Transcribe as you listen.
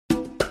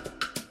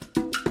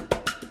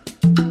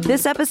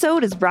This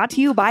episode is brought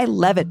to you by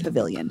Levitt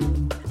Pavilion.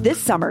 This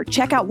summer,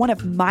 check out one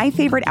of my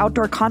favorite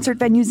outdoor concert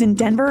venues in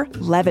Denver,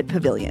 Levitt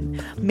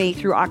Pavilion. May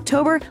through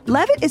October,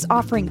 Levitt is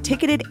offering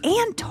ticketed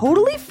and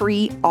totally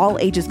free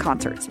all-ages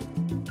concerts.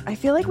 I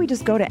feel like we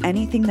just go to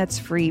anything that's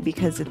free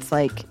because it's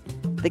like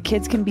the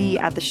kids can be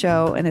at the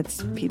show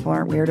and people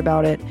aren't weird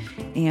about it,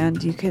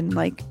 and you can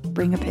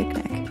bring a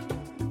picnic.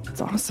 It's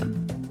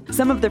awesome.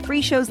 Some of the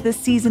free shows this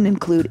season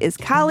include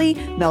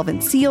Iskali,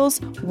 Melvin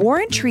Seals, War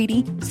and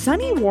Treaty,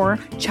 Sunny War,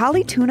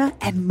 Charlie Tuna,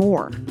 and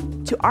more.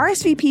 To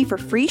RSVP for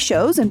free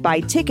shows and buy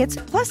tickets,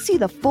 plus see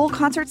the full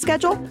concert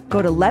schedule,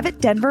 go to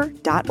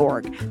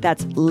levittdenver.org.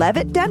 That's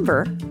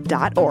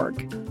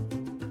levittdenver.org.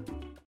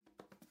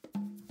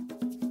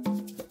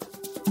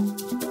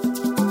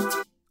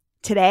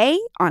 Today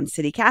on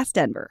CityCast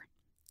Denver.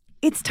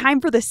 It's time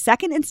for the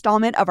second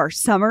installment of our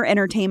summer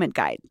entertainment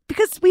guide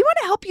because we want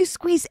to help you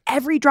squeeze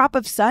every drop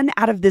of sun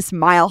out of this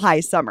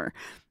mile-high summer.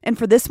 And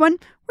for this one,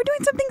 we're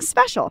doing something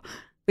special.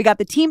 We got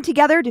the team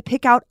together to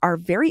pick out our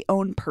very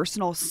own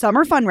personal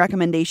summer fun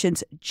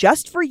recommendations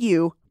just for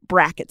you,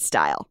 bracket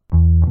style.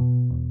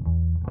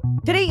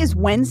 Today is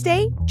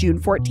Wednesday, June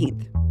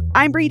 14th.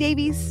 I'm Bree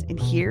Davies, and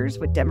here's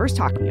what Denver's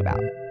talking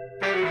about.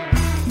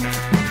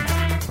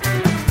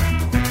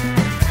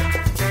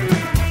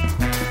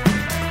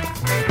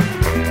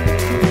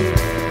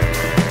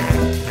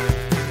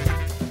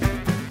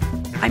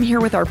 I'm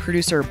here with our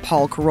producer,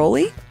 Paul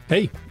Caroli.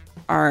 Hey.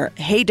 Our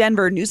Hey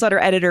Denver newsletter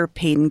editor,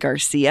 Peyton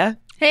Garcia.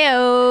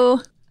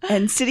 Heyo.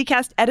 And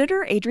CityCast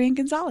editor, Adrian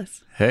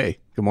Gonzalez. Hey,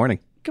 good morning.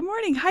 Good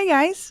morning. Hi,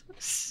 guys.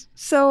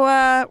 So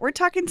we're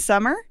talking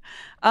summer.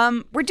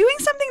 We're doing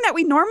something that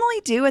we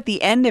normally do at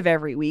the end of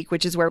every week,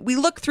 which is where we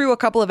look through a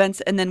couple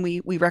events and then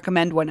we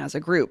recommend one as a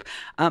group.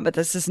 But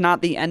this is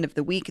not the end of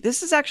the week.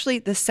 This is actually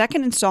the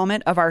second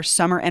installment of our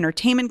summer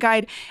entertainment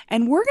guide.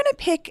 And we're going to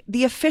pick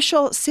the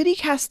official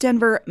CityCast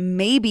Denver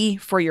maybe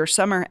for your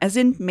summer, as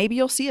in maybe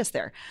you'll see us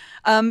there.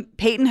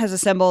 Peyton has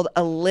assembled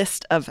a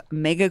list of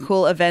mega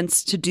cool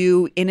events to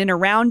do in and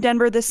around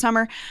Denver this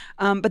summer.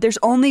 But there's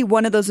only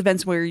one of those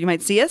events where you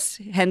might see us,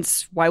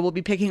 hence why we'll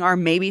be picking our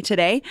maybe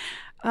today.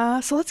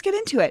 So let's get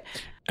into it.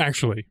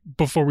 Actually,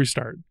 before we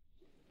start,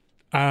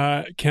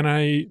 can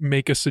I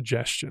make a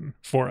suggestion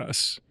for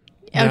us?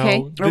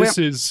 Okay. Now,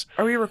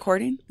 Are we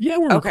recording? Yeah,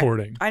 we're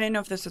recording. I didn't know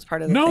if this was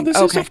part of the No, thing. this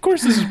is, of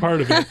course, this is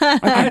part of it.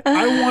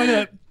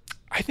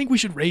 I think we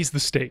should raise the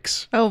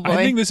stakes. Oh, boy. I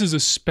think this is a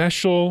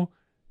special,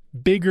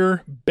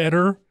 bigger,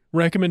 better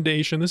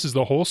recommendation. This is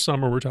the whole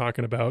summer we're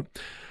talking about.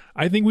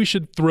 I think we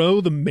should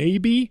throw the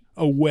maybe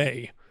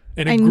away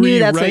and I agree knew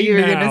that's right what you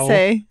were now gonna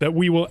say. that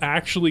we will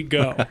actually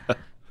go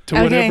to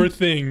whatever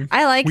thing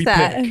I like we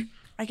that. pick.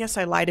 I guess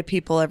I lie to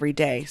people every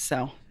day,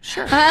 so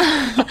sure.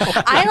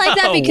 I like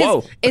that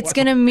because it's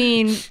going to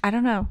mean, I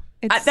don't know.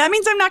 That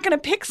means I'm not going to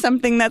pick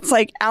something that's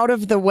out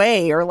of the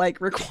way or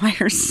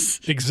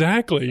requires.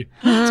 Exactly.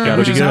 gotta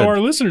Which be is good. how our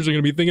listeners are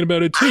going to be thinking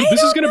about it too. I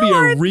This is don't going to be know.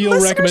 a Our real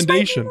listeners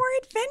recommendation. Might be more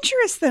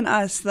adventurous than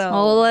us, though.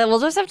 Well, we'll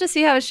just have to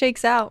see how it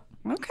shakes out.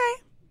 Okay.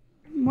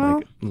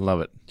 Well,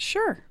 Love it.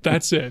 sure.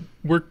 That's it.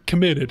 We're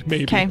committed,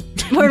 maybe. Okay.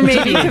 We're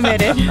maybe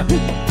committed.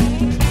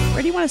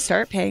 Where do you want to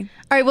start, Pay? All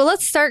right. Well,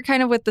 let's start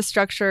kind of with the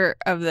structure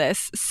of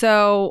this.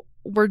 So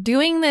we're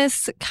doing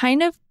this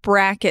kind of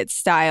bracket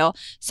style.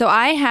 So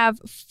I have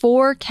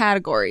 4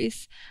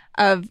 categories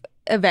of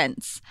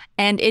events.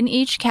 And in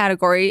each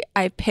category,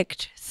 I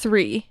picked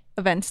 3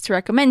 events to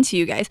recommend to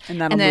you guys.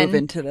 And that'll move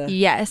into the...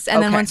 Yes.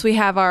 And then Okay. once we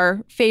have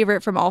our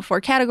favorite from all 4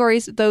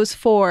 categories, those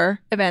 4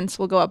 events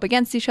will go up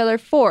against each other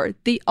for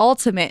the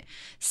ultimate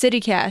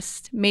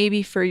CityCast,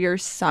 maybe for your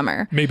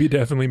summer. Maybe,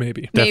 definitely,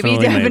 maybe.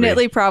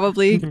 Definitely,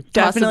 probably,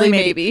 possibly,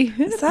 maybe.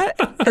 Is that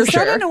For an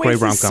sure.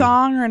 Oasis rom-com.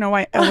 song or an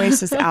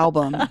Oasis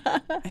album?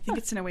 I think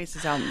it's an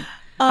Oasis album.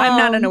 I'm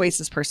not an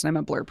Oasis person. I'm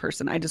a Blur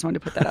person. I just wanted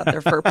to put that out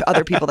there for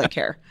other people that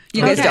care.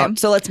 You guys Okay. don't.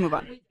 So let's move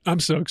on. I'm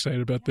so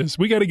excited about this.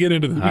 We got to get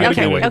into this. We I got to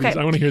can't get wait. into this.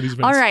 Okay. I want to hear these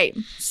events. All right.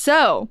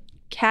 So,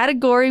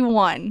 category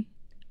 1,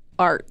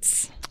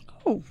 arts.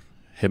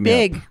 Hit me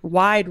Big, up.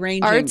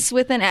 wide-ranging. Arts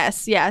with an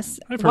S, yes.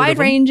 I've heard of 'em. Wide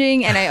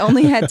ranging, and I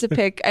only had to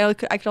pick, I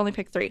could only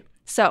pick 3.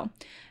 So,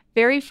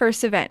 very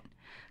first event,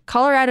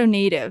 Colorado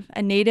Native,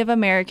 a Native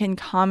American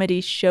comedy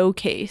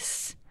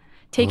showcase,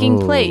 taking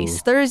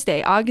place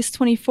Thursday, August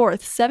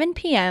 24th, 7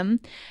 p.m.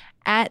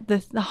 at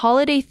the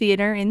Holiday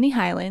Theater in the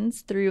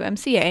Highlands through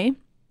MCA.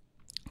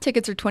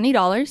 Tickets are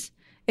 $20.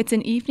 It's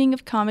an evening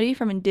of comedy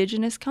from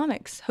Indigenous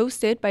comics,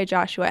 hosted by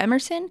Joshua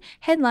Emerson,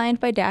 headlined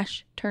by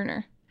Dash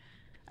Turner.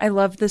 I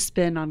love the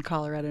spin on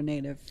Colorado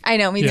Native. I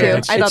know, me Yeah, too.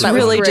 it's- I thought it's that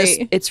really was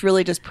great. it's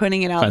really just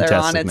putting it out there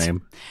on Fantastic its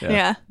name.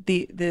 yeah.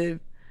 the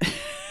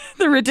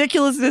the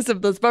ridiculousness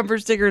of those bumper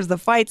stickers, the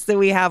fights that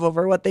we have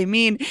over what they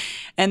mean,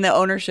 and the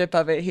ownership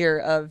of it here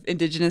of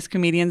Indigenous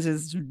comedians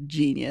is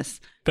genius.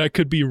 That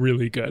could be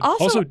really good.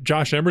 Also-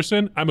 Josh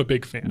Emerson, I'm a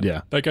big fan.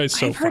 Yeah. That guy's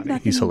so I've heard funny.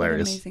 nothing He's but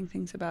hilarious. amazing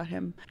things about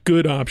him.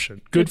 Good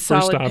option. Good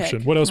first solid option.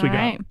 pick. What else we All got?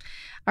 right.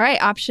 All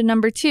right. Option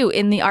number 2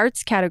 in the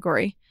arts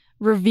category,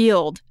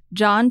 Revealed,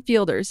 John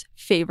Fielder's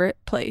favorite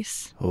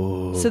place.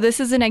 Oh. So this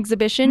is an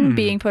exhibition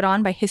being put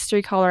on by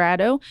History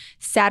Colorado.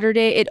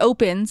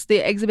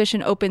 The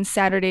exhibition opens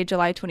Saturday,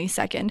 July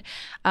 22nd.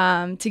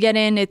 To get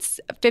in, it's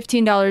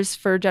 $15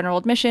 for general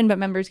admission, but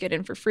members get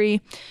in for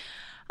free.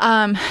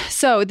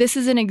 So this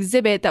is an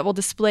exhibit that will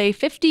display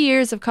 50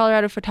 years of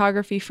Colorado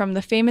photography from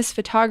the famous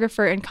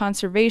photographer and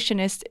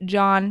conservationist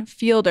John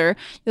Fielder.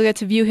 You'll get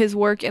to view his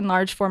work in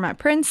large format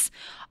prints.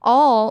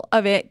 All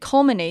of it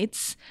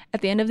culminates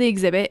at the end of the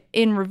exhibit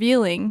in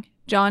revealing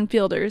John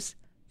Fielder's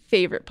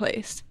favorite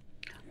place.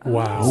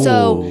 Wow.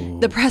 So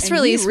the press And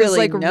he release was really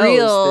like knows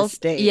real. this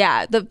state.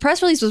 Yeah, the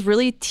press release was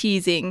really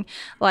teasing.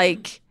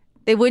 Like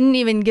they wouldn't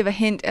even give a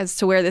hint as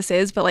to where this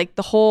is, but like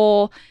the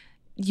whole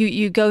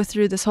you go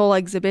through this whole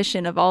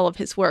exhibition of all of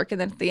his work,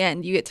 and then at the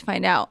end you get to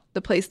find out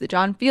the place that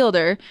John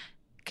Fielder,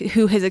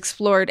 who has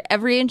explored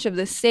every inch of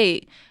the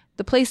state,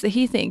 the place that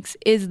he thinks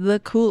is the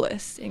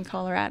coolest in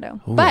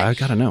Colorado. Ooh, But I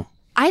gotta know.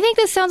 I think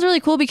this sounds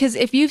really cool because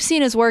if you've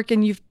seen his work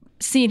and you've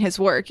seen his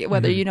work,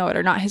 whether you know it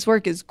or not, his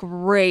work is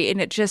great,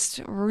 and it just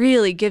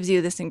really gives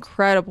you this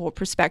incredible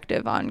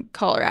perspective on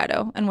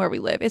Colorado and where we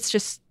live. It's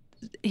just,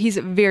 he's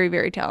a very,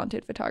 very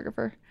talented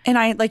photographer.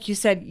 And like you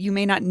said, you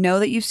may not know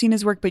that you've seen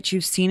his work, but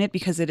you've seen it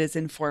because it has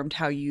informed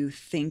how you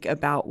think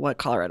about what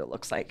Colorado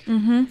looks like,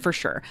 for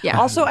sure. Yeah.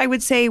 Also, I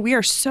would say we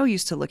are so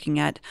used to looking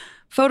at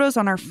photos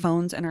on our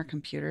phones and our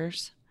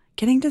computers.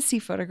 Getting to see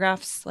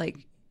photographs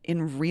like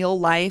in real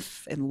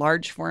life in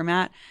large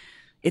format,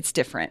 it's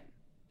different.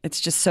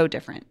 It's just so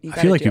different.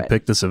 I feel like you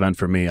picked this event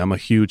for me. I'm a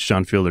huge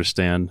John Fielder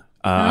stan.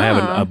 I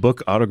have a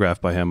book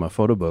autographed by him, a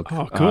photo book.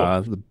 Oh,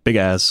 cool. The big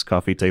ass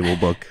coffee table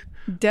book.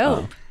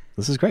 Dope.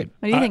 This is great.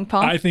 What do you think,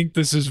 Paul? I think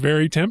this is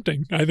very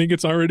tempting. I think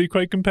it's already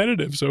quite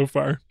competitive so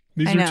far.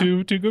 These I are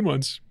know. two good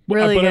ones.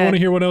 Really but I want good. to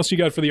hear what else you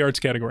got for the arts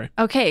category.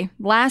 Okay,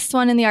 last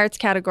one in the arts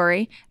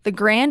category, the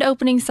grand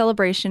opening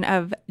celebration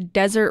of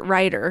Desert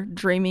Rider,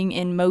 Dreaming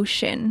in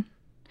Motion.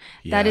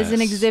 That is an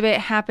Yes. exhibit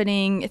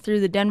happening through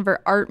the Denver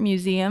Art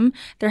Museum.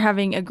 They're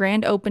having a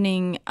grand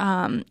opening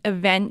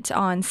event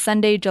on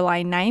Sunday,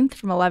 July 9th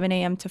from 11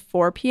 a.m. to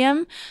 4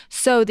 p.m.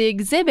 So the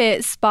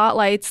exhibit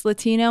spotlights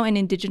Latino and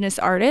Indigenous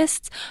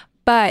artists,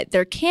 but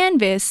their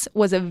canvas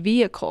was a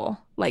vehicle,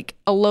 like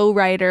a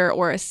lowrider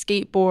or a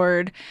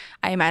skateboard.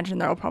 I imagine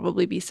there'll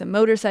probably be some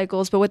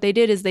motorcycles, but what they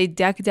did is they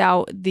decked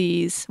out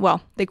these,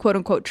 well, they quote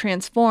unquote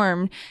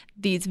transformed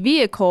these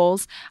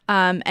vehicles.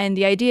 And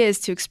the idea is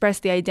to express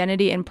the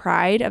identity and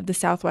pride of the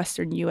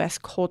Southwestern U.S.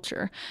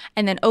 culture.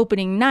 And then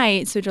opening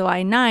night, so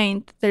July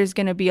 9th, there's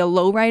going to be a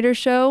lowrider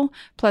show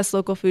plus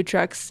local food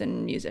trucks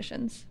and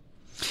musicians.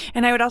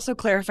 And I would also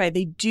clarify,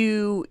 they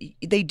do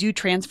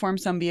transform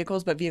some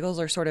vehicles, but vehicles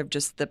are sort of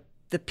just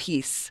the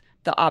piece,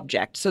 the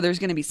object. So there's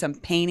going to be some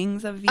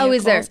paintings of vehicles. Oh,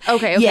 is there?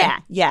 Okay.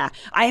 Yeah.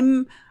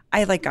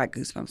 I like got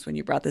goosebumps when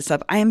you brought this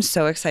up. I am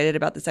so excited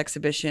about this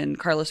exhibition.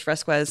 Carlos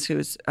Fresquez,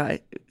 who's a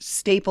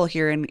staple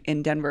here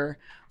in Denver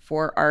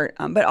for art.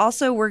 But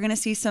also we're going to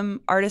see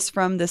some artists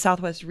from the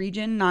Southwest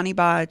region.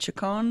 Naniba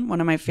Chacon, one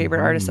of my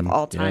favorite artists of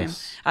all time,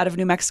 yes. out of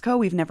New Mexico.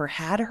 We've never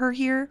had her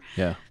here.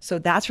 Yeah. So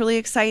that's really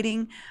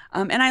exciting.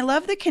 And I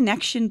love the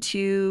connection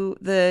to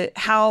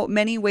how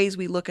many ways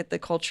we look at the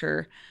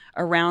culture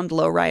around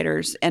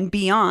lowriders and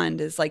beyond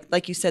is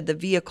like you said, the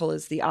vehicle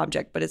is the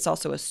object, but it's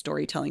also a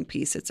storytelling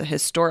piece. It's a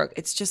historic,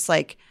 it's just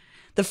like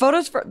the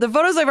photos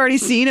I've already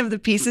seen of the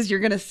pieces you're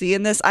going to see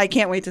in this. I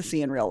can't wait to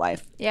see in real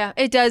life. Yeah,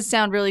 it does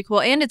sound really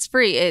cool, and it's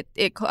free.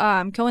 It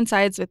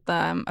coincides with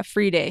a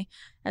free day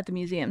at the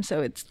museum, so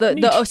it's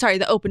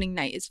the opening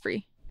night is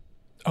free.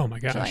 Oh my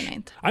gosh. July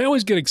 9th. I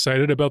always get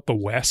excited about the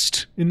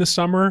West in the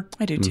summer.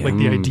 I do too. Like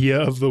the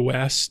idea of the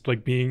West,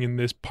 like being in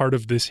this part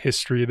of this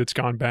history that's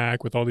gone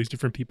back with all these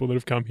different people that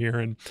have come here.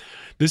 And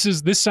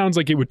this sounds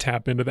like it would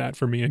tap into that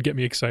for me and get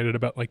me excited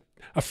about like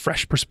a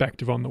fresh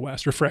perspective on the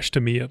West, or fresh to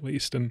me at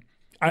least. And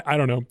I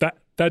don't know,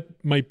 that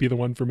might be the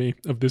one for me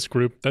of this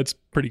group. That's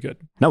pretty good.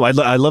 No, I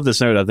love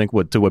this narrative. I think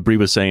what Bree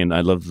was saying,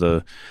 I love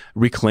the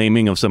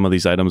reclaiming of some of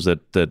these items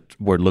that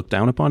were looked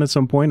down upon at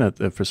some point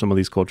for some of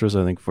these cultures.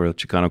 I think for the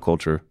Chicano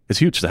culture, it's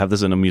huge to have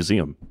this in a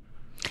museum.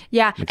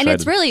 Yeah, I'm and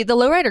it's excited. really, the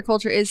lowrider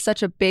culture is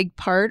such a big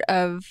part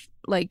of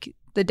like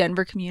the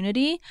Denver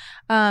community.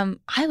 I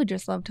would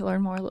just love to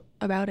learn more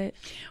about it.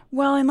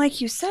 Well, and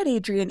like you said,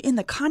 Adrian, in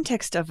the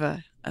context of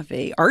a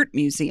art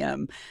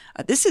museum,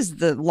 this is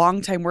the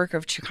longtime work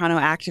of Chicano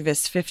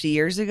activists 50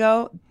 years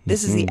ago.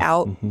 This is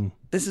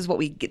this is what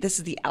we get. This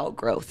is the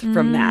outgrowth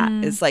from that.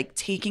 Is like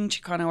taking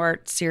Chicano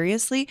art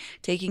seriously,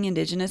 taking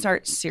Indigenous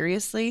art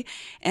seriously,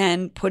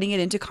 and putting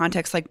it into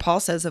context, like Paul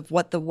says, of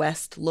what the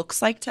West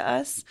looks like to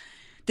us.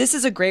 This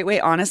is a great way,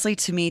 honestly,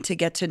 to me, to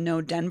get to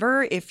know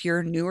Denver. If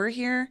you're newer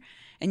here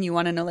and you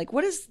want to know, like,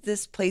 what is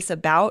this place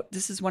about?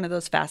 This is one of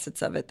those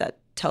facets of it that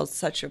tells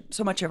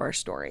so much of our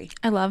story.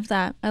 I love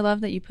that. I love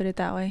that you put it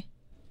that way.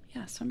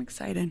 Yeah, so I'm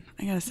excited.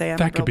 I gotta say, I'm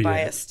That could real be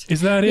biased. it.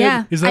 Is that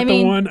Yeah, it? Is that I the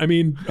mean, one? I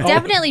mean,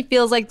 Definitely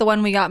feels like the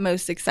one we got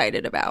most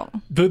excited about.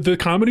 the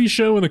comedy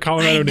show and the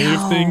Colorado I Native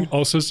know. thing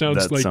also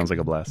sounds That sounds like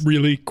a blast.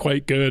 really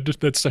quite good.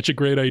 That's such a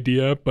great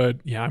idea. But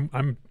yeah,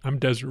 I'm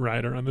Desert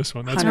Rider on this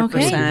one. That's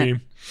 100%. me.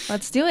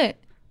 Let's do it.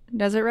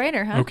 Desert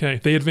Rider, huh?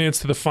 Okay, they advance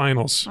to the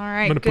finals. All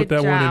right, I'm gonna put good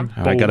that one job.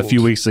 in. I got a few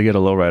bold. weeks to get a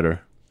lowrider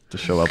to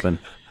show up in.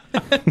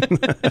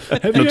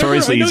 Have you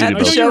Notoriously ever, easy to I know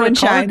build. you're Show a and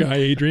car shine. guy,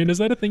 Adrian. Is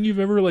that a thing you've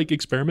ever like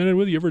experimented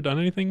with? You ever done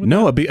anything with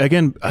No, that?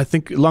 again, I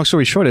think long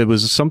story short, it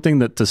was something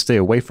that to stay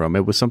away from.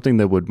 It was something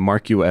that would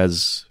mark you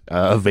as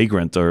a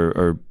vagrant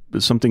or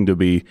something to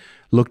be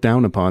looked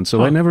down upon.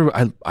 So I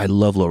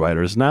love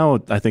lowriders. Now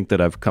I think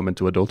that I've come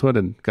into adulthood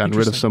and gotten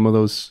rid of some of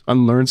those,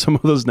 unlearned some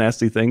of those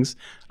nasty things.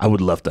 I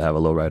would love to have a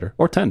lowrider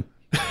or 10.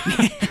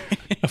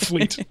 A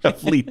fleet. A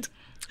fleet.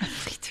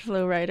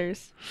 Flow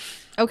Riders.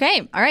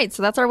 Okay, all right.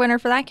 So that's our winner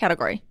for that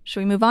category. Should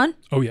we move on?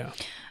 Oh yeah.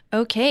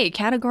 Okay,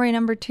 category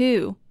number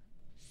 2,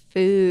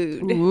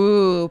 food.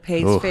 Ooh,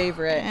 Pate's Ooh.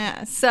 favorite.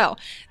 Yeah, so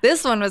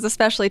this one was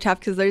especially tough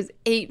because there's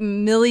 8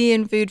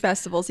 million food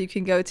festivals you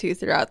can go to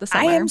throughout the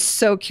summer. I am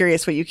so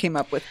curious what you came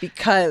up with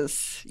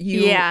because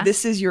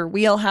this is your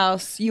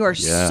wheelhouse. You are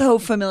Yeah. so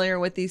familiar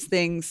with these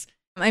things.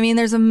 I mean,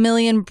 there's a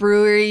million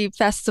brewery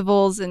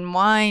festivals and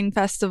wine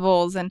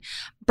festivals and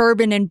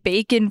bourbon and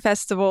bacon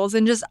festivals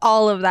and just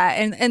all of that.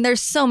 And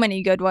there's so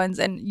many good ones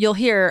and you'll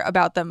hear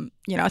about them,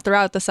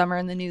 throughout the summer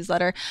in the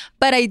newsletter.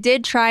 But I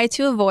did try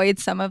to avoid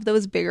some of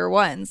those bigger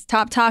ones.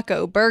 Top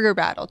Taco, Burger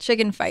Battle,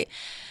 Chicken Fight.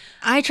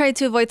 I tried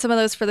to avoid some of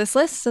those for this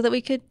list so that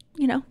we could,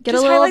 get Just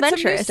a little highlight some new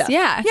adventurous. stuff.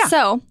 Yeah. Yeah.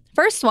 So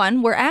first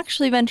one, we're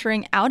actually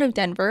venturing out of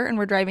Denver and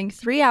we're driving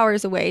 3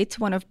 hours away to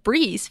one of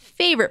Bree's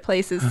favorite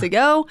places to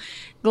go,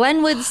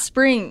 Glenwood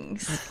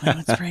Springs,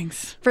 Glenwood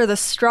Springs. for the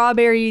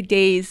Strawberry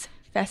Days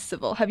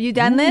Festival. Have you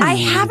done this? I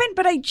haven't,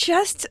 but I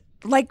just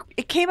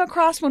it came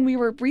across when we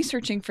were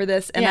researching for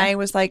this, and Yeah. I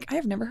was like, I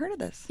have never heard of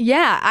this.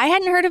 Yeah, I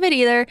hadn't heard of it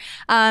either.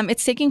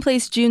 It's taking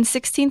place June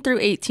 16th through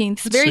 18th,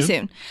 very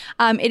soon.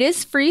 It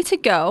is free to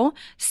go.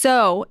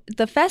 So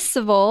the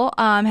festival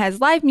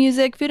has live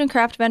music, food and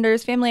craft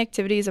vendors, family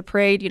activities, a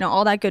parade,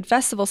 all that good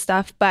festival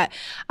stuff. But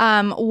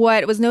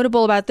what was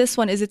notable about this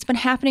one is it's been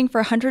happening for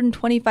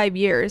 125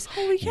 years.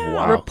 Holy cow.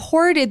 Wow.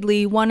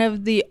 Reportedly one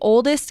of the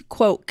oldest,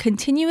 quote,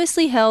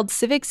 continuously held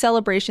civic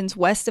celebrations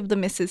west of the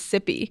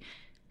Mississippi.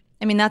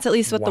 I mean, that's at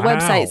least what the Wow.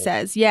 website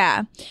says.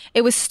 Yeah.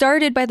 It was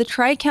started by the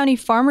Tri-County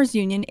Farmers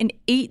Union in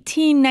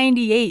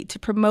 1898 to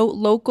promote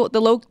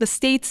the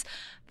state's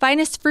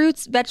finest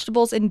fruits,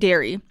 vegetables, and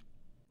dairy.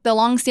 The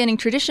longstanding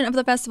tradition of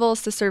the festival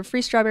is to serve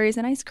free strawberries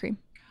and ice cream.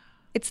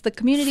 It's the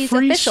community's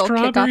Free official kickoff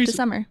to strawberries?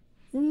 summer.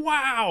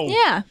 Wow.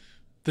 Yeah.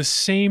 The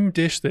same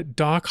dish that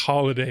Doc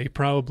Holliday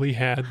probably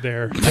had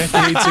there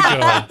decades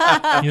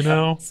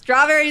ago.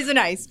 Strawberries and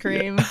ice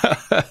cream.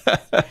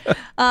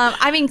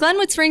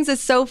 Glenwood Springs is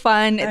so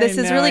fun. This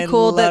is know, really I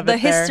cool. love The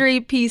it there.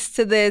 history piece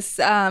to this,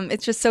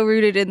 it's just so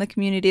rooted in the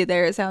community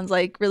there. It sounds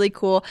like really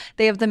cool.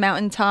 They have the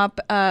mountaintop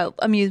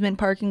amusement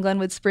park in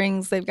Glenwood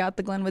Springs. They've got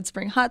the Glenwood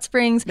Spring Hot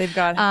Springs. They've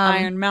got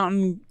Iron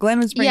Mountain.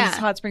 Glenwood Springs yeah.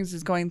 Hot Springs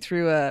is going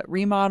through a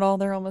remodel.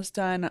 They're almost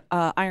done.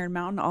 Iron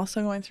Mountain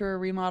also going through a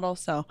remodel.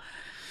 So,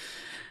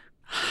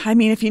 I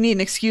mean, if you need an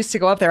excuse to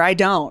go up there, I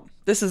don't.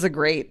 This is a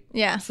great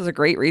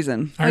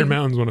reason. Iron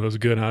Mountain's one of those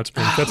good hot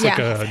springs. That's like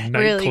Yeah, a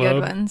really good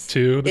nightclub ones.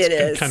 too. That's It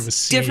is. kind of a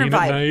scene Different at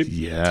vibe. night.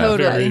 Yeah.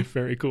 Totally. Very,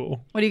 very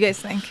cool. What do you guys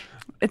think?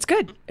 It's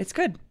good. It's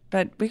good.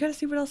 But we got to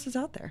see what else is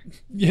out there.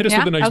 You hit us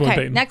with the next one, Okay,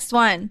 Peyton. next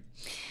one.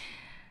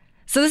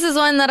 So this is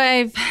one that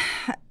I've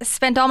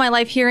spent all my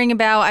life hearing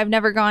about. I've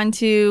never gone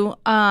to,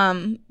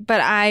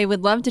 but I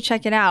would love to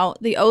check it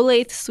out. The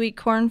Olathe Sweet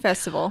Corn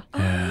Festival,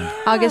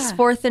 August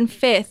 4th and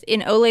 5th in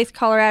Olathe,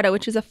 Colorado,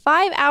 which is a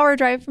 5-hour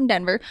drive from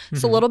Denver.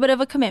 It's a little bit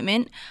of a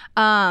commitment,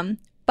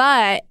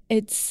 but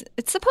it's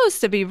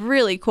supposed to be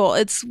really cool.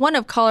 It's one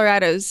of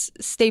Colorado's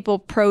staple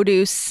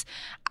produce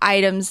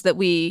items that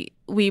we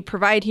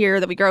provide here,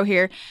 that we grow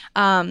here.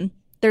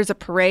 There's a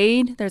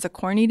parade, there's a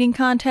corn eating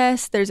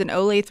contest, there's an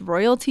Olathe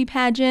royalty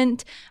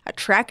pageant, a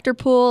tractor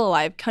pull, a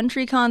live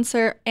country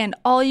concert, and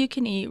all you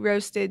can eat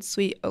roasted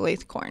sweet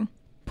Olathe corn.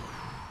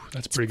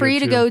 That's pretty Free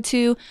good to too. go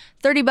to,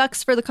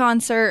 $30 for the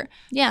concert.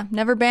 Yeah,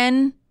 never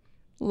been.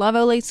 Love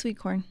Olathe sweet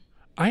corn.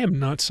 I am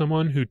not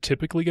someone who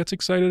typically gets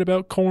excited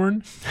about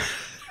corn.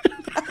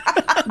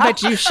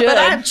 But you should. But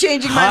I'm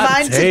changing my Hot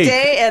mind take.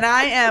 today, and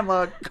I am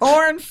a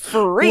corn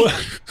freak.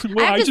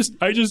 Well,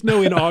 I just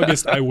know in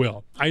August I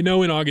will. I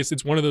know in August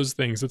it's one of those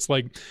things. It's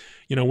like,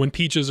 when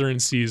peaches are in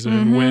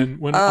season, when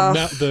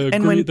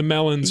the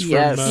melons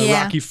Yes. from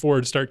Yeah. Rocky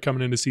Ford start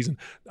coming into season.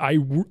 I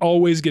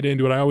always get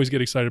into it. I always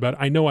get excited about it.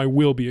 I know I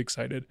will be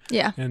excited.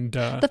 Yeah. And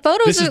The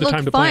photos this is the look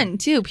time to fun plan.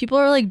 too. People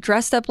are like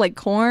dressed up like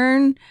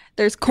corn.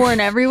 There's corn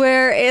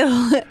everywhere.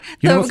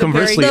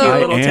 Conversely, cute I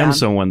little am town.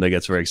 someone that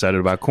gets very excited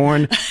about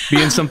corn,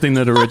 being something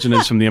that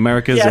originates from the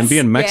Americas Yes. and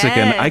being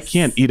Mexican. I Yes.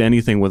 can't eat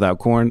anything without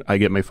corn. I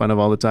get made fun of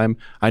all the time.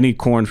 I need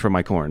corn for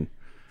my corn.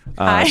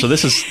 So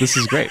this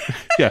is great.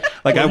 Yeah,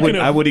 like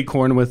I would eat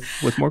corn with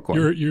more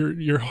corn.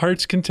 Your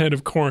heart's content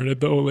of corn at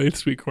the Olathe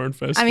Sweet Corn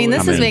Festival. I mean,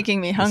 this is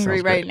making me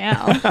hungry right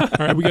now. All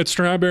right, we got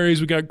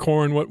strawberries, we got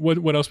corn.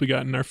 What else we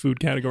got in our food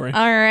category?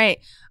 All right.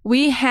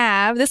 We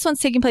have, this one's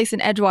taking place in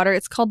Edgewater.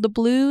 It's called the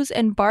Blues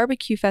and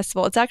Barbecue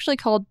Festival. It's actually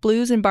called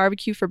Blues and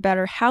Barbecue for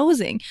Better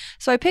Housing.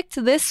 So I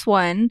picked this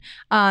one.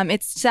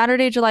 It's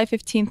Saturday, July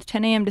 15th,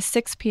 10 a.m. to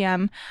 6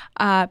 p.m.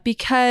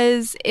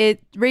 Because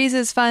it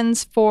raises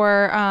funds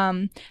for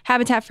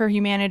Habitat for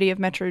Humanity of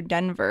Metro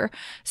Denver.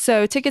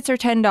 So tickets are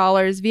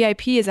 $10.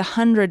 VIP is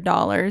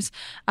 $100.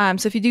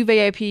 So if you do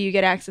VIP, you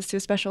get access to a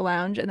special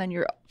lounge, and then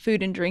your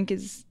food and drink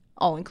is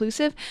all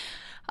inclusive.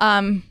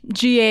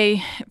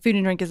 GA food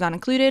and drink is not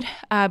included,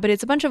 but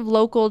it's a bunch of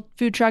local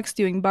food trucks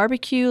doing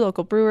barbecue,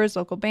 local brewers,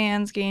 local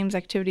bands, games,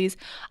 activities,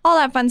 all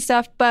that fun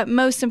stuff. But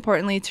most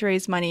importantly, to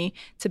raise money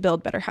to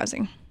build better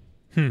housing.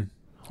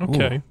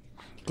 Okay. Ooh.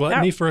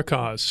 Gluttony for a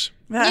cause.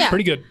 Yeah.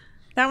 Pretty good.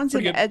 That one's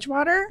in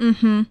Edgewater?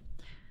 Mm-hmm.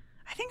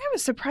 I think I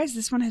was surprised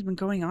this one had been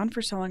going on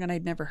for so long and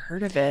I'd never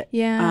heard of it.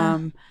 Yeah.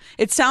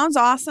 It sounds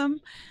awesome.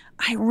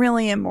 I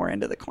really am more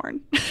into the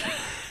corn.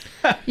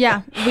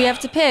 Yeah, we have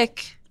to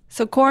pick.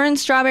 So corn,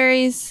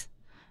 strawberries,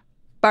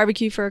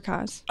 barbecue for a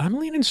cause. I'm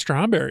leaning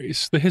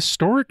strawberries. The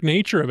historic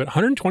nature of it,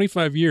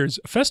 125 years.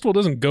 A festival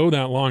doesn't go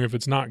that long if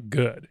it's not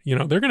good. You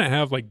know, they're going to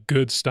have like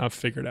good stuff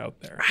figured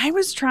out there. I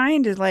was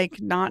trying to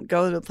like not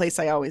go to the place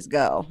I always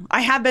go.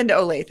 I have been to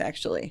Olathe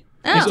actually.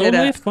 Is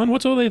Olathe fun?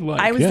 What's Olathe like?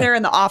 I was there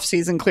in the off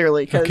season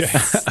clearly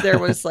because there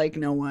was like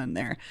no one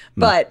there.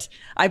 But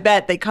I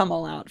bet they come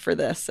all out for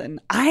this. And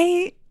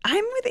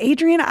I'm with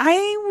Adrian.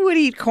 I would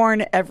eat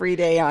corn every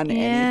day on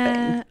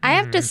anything. I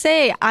have to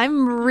say,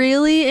 I'm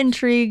really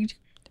intrigued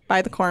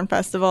by the Corn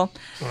Festival.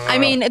 I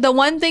mean, the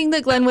one thing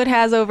that Glenwood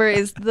has over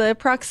is the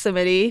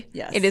proximity.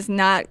 Yes. It is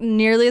not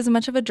nearly as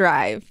much of a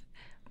drive,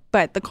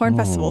 but the Corn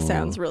Festival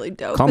sounds really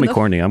dope. Call me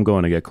corny. I'm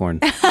going to get corn.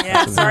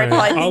 Yeah, sorry, Paul.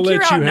 I think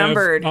you're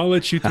outnumbered. I'll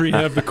let you three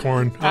have the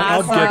corn.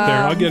 I'll get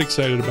there. I'll get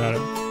excited about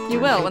it. You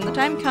will when the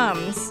time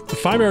comes. The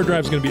 5-hour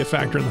drive is going to be a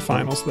factor in the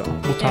finals, though.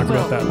 We'll talk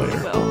about that later.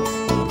 It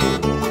will.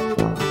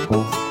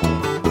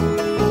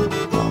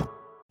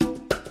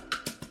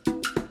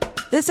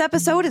 This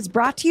episode is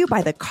brought to you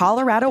by the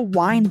Colorado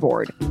Wine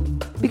Board.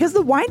 Because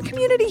the wine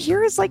community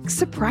here is like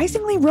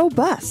surprisingly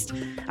robust.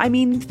 I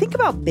mean, think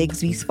about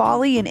Bigsby's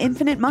Folly and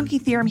Infinite Monkey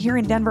Theorem here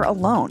in Denver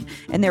alone.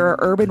 And there are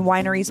urban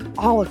wineries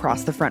all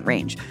across the Front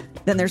Range.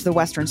 Then there's the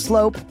Western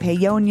Slope,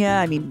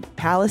 Paonia,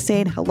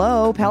 Palisade.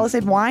 Hello,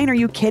 Palisade wine, are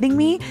you kidding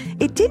me?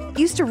 It didn't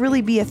used to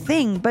really be a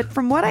thing, but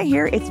from what I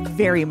hear, it's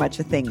very much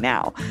a thing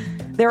now.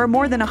 There are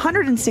more than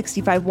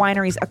 165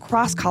 wineries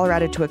across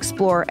Colorado to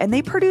explore, and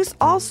they produce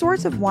all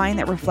sorts of wine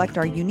that reflect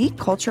our unique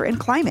culture and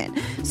climate.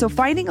 So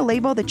finding a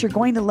label that you're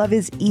going to love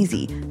is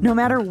easy, no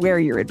matter where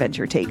your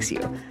adventure takes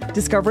you.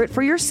 Discover it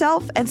for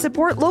yourself and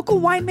support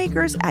local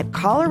winemakers at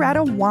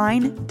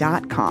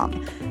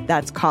coloradowine.com.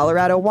 That's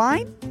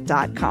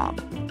coloradowine.com.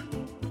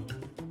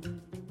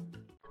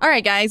 All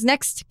right, guys,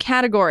 next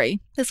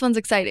category. This one's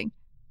exciting.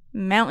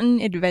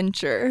 Mountain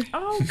adventure.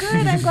 Oh,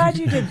 good. I'm glad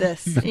you did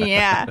this.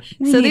 Yeah.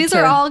 So these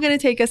are all going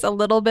to take us a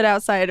little bit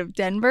outside of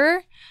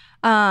Denver.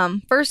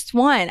 First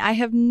one, I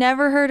have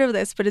never heard of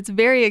this, but it's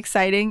very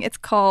exciting. It's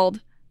called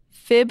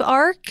Fib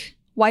Arc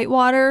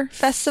Whitewater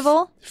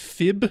Festival.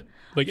 Fib?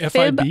 Like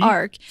F-I-B? Fib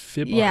Arc.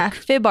 Fib Yeah, Arc.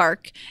 Fib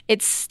Arc.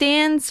 It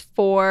stands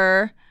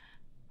for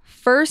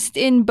First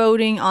in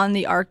Boating on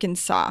the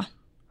Arkansas.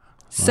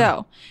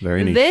 So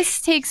Very neat.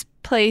 this takes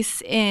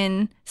place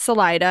in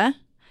Salida.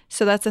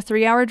 So that's a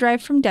 3-hour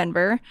drive from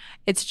Denver.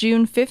 It's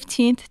June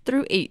 15th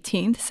through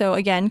 18th. So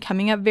again,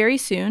 coming up very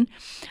soon.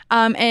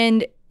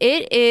 And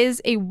it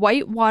is a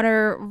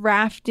whitewater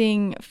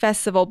rafting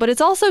festival, but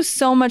it's also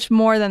so much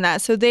more than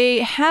that. So they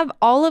have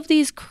all of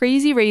these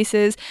crazy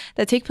races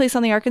that take place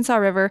on the Arkansas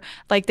River.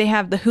 Like they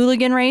have the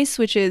Hooligan Race,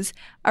 which is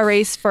a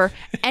race for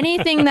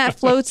anything that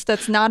floats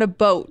that's not a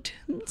boat.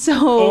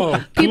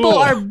 So people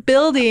are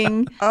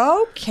building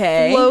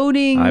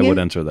floating I would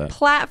enter that.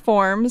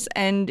 platforms,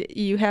 and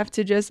you have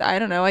to just, I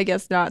don't know, I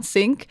guess not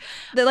sink.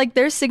 Like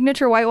their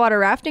signature whitewater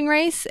rafting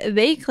race,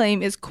 they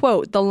claim is,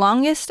 quote, the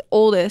longest,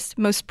 oldest,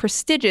 most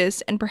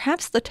prestigious, and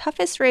perhaps the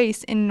toughest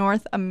race in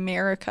North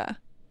America.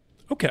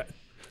 Okay.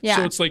 Yeah.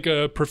 So it's like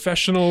a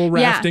professional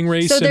rafting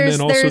race, so and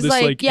then also this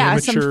like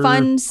amateur some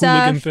fun hooligan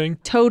stuff. thing.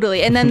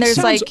 Totally. And then there's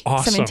Sounds like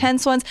awesome. some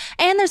intense ones.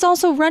 And there's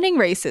also running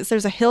races.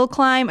 There's a hill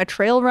climb, a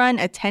trail run,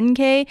 a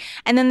 10K.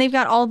 And then they've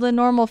got all the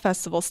normal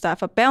festival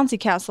stuff, a bouncy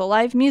castle,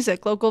 live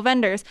music, local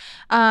vendors.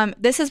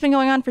 This has been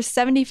going on for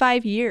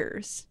 75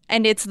 years.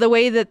 And it's the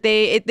way that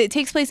it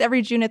takes place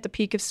every June at the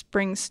peak of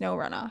spring snow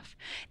runoff.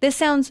 This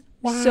sounds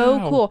so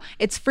cool.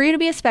 It's free to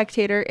be a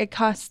spectator. It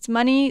costs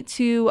money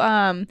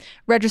to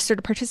register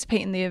to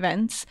participate in the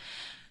events.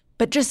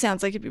 But just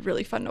sounds like it'd be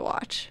really fun to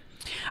watch.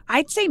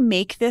 I'd say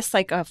make this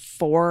like a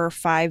 4 or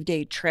 5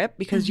 day trip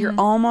because you're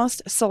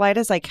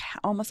Salida's like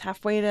almost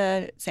halfway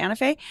to Santa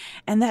Fe.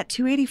 And that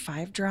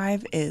 285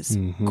 drive is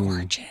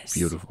gorgeous.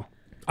 Beautiful.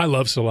 I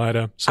love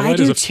Salida. I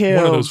Salida do is too.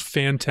 one of those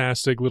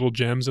fantastic little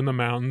gems in the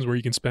mountains where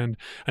you can spend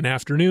an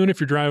afternoon if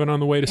you're driving on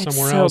the way to It's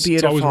somewhere so else.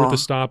 It's always beautiful. worth a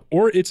stop,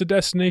 or it's a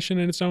destination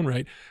in its own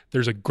right.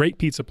 There's a great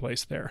pizza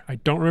place there. I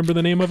don't remember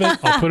the name of it.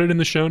 I'll put it in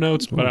the show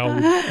notes, but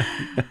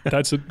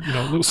that's a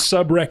little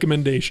sub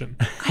recommendation.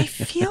 I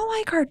feel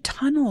like our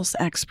tunnels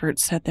expert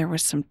said there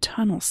was some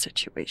tunnel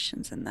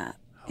situations in that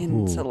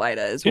in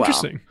Salida as well.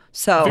 Interesting.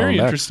 So Very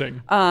that-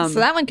 interesting. So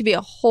that one could be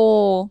a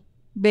whole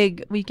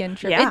big weekend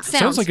trip. Yeah. It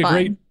sounds like fun. a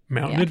great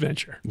mountain Yeah.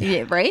 adventure.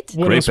 Yeah, right?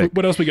 Great pick.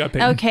 What else we got,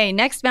 Peyton? Okay,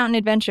 next mountain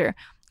adventure.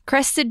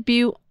 Crested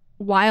Butte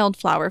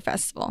Wildflower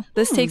Festival.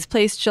 This takes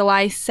place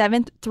July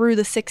 7th through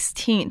the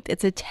 16th.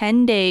 It's a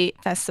 10-day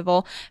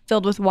festival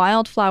filled with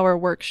wildflower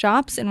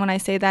workshops. And when I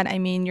say that, I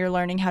mean you're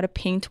learning how to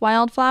paint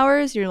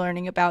wildflowers, you're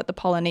learning about the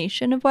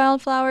pollination of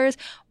wildflowers,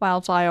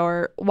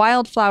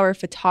 wildflower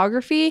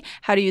photography,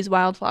 how to use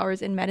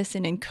wildflowers in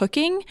medicine and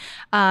cooking.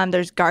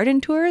 There's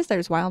garden tours,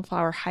 there's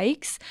wildflower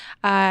hikes.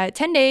 10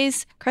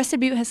 days,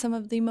 Crested Butte has some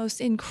of the most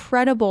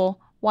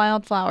incredible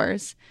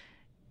wildflowers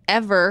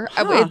ever.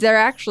 They're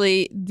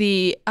actually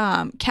the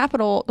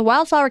capital, the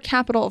wildflower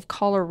capital of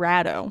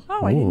Colorado.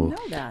 Oh, I didn't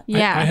know that.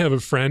 Yeah. I have a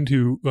friend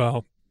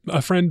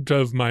a friend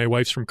of my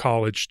wife's from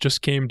college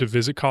just came to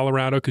visit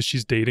Colorado because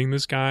she's dating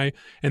this guy,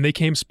 and they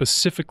came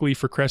specifically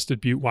for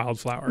Crested Butte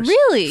wildflowers.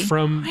 Really?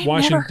 From I've never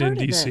Washington,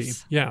 heard of D.C.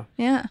 this. Yeah.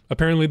 Yeah.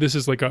 Apparently, this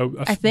is like a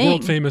thing.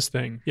 world famous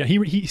thing. Yeah.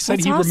 He said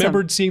That's he awesome.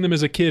 remembered seeing them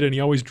as a kid, and he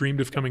always dreamed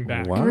of coming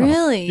back. Wow.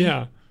 Really?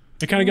 Yeah.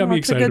 It kind of got me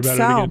That's a excited good about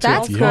sell. it again. too.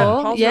 That's Yeah.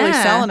 cool. Paul's yeah. really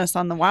selling us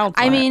on the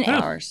wildflower I mean,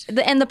 flowers.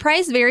 And the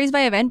price varies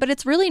by event, but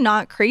it's really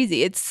not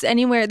crazy. It's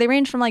anywhere, they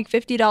range from like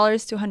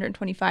 $50 to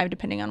 $125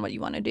 depending on what you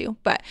want to do.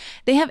 But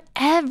they have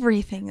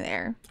everything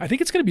there. I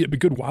think it's going to be a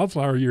good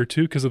wildflower year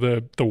too because of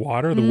the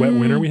water, the wet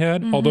winter we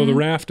had. Although the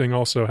rafting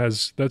also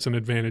that's an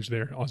advantage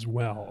there as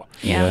well.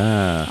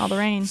 Yeah. All the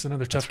rain. It's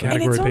another tough And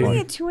category. it's only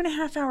a Peyton.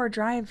 2.5-hour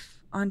drive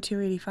on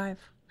 285.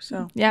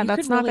 So Yeah, you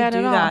that's could not really bad do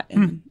at all. that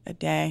in a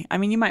day. I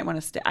mean, you might want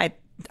to stay.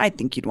 I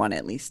think you'd want to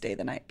at least stay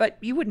the night, but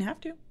you wouldn't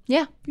have to.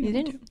 Yeah, you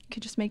didn't. You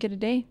could just make it a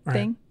day All right.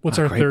 thing. What's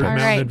our Great third pick.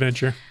 mountain All right.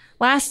 adventure?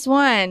 Last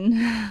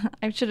one.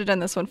 I should have done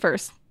this one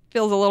first.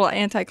 Feels a little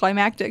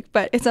anticlimactic,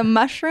 but it's a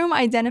mushroom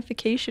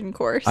identification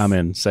course. I'm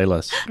in. Say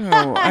less.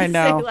 Oh, I Say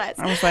know. less.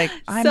 I was like,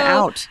 I'm So,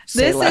 out.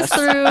 Say less.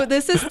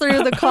 This is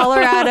through the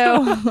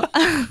Colorado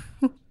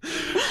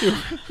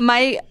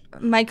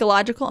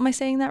mycological. Am I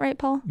saying that right,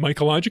 Paul?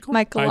 Mycological?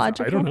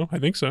 Mycological? I don't know. I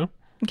think so.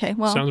 Okay,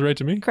 well, Sounds right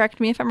to me. correct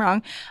me if I'm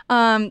wrong.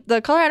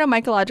 The Colorado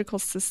Mycological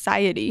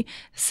Society.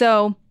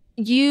 So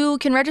you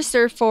can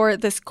register for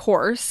this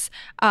course.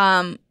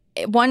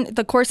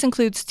 The course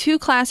includes 2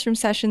 classroom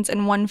sessions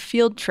and 1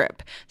 field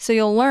trip. So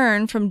you'll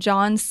learn from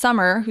John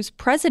Summer, who's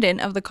president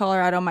of the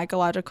Colorado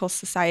Mycological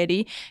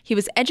Society. He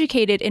was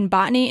educated in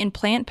botany and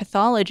plant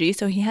pathology,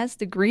 so he has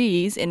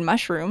degrees in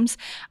mushrooms.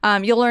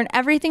 You'll learn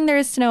everything there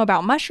is to know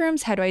about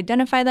mushrooms, how to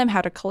identify them,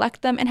 how to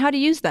collect them, and how to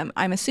use them.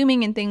 I'm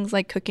assuming in things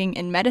like cooking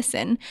and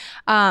medicine.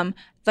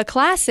 The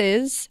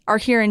classes are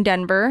here in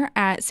Denver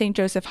at St.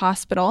 Joseph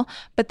Hospital,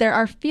 but there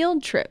are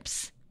field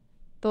trips.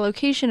 The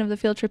location of the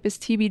field trip is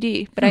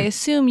TBD, but I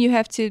assume you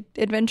have to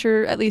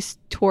adventure at least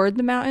toward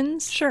the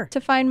mountains Sure. to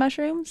find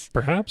mushrooms.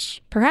 Perhaps.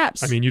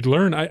 Perhaps. I mean, you'd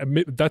learn.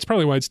 That's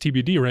probably why it's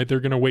TBD, right?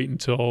 They're going to wait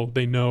until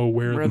they know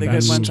where Where the the good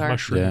best ones are.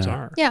 mushrooms Yeah.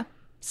 are. yeah.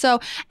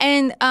 So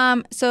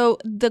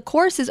the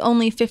course is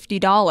only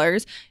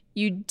 $50.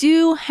 You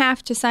do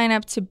have to sign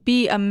up to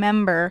be a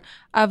member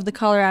of the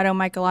Colorado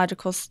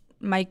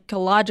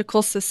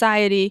Mycological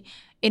Society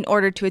in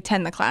order to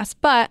attend the class,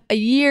 but a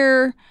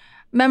year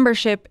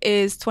membership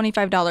is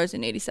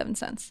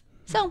 $25.87.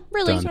 So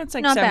really, Done. So it's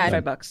like not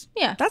 $75. bad.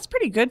 Yeah. That's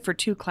pretty good for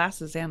 2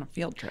 classes and a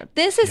field trip.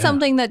 This is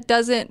something that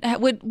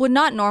would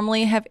not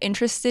normally have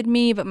interested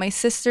me, but my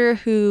sister,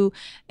 who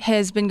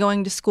has been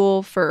going to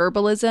school for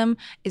herbalism,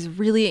 is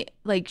really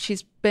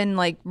she's been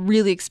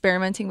really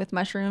experimenting with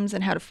mushrooms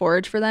and how to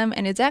forage for them,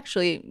 and it's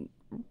actually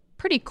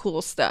pretty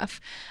cool stuff.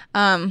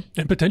 And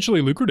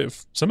potentially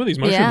lucrative. Some of these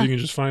mushrooms Yeah. you can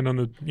just find on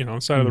the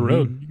side of the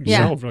road. You can Yeah.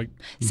 sell for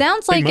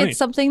Sounds big like money. it's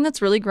something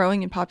that's really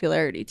growing in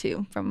popularity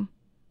too, from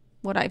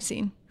what I've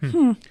seen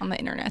on the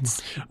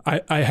internets.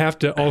 I have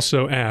to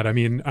also add, I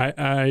mean,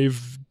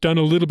 I've done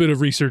a little bit of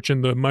research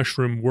in the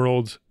mushroom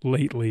world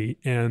lately,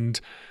 and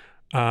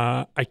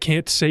I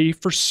can't say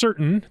for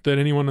certain that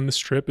anyone on this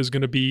trip is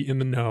going to be in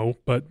the know,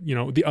 but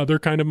the other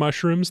kind of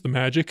mushrooms, the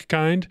magic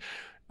kind,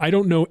 I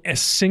don't know a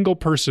single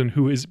person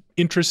who is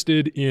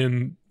interested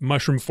in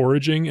mushroom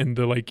foraging and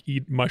the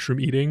mushroom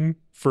eating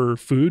for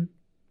food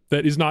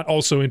that is not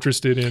also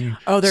interested in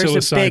There's a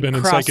psilocybin big and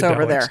crossover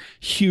psychedelics. there.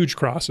 Huge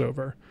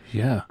crossover.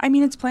 Yeah. I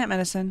mean, it's plant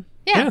medicine.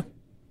 Yeah.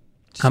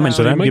 I'm into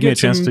So you that. might Give me a get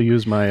chance some- to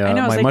use my I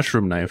know, it's my like-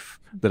 mushroom knife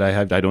that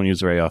I don't use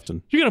very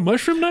often. You got a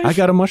mushroom knife? I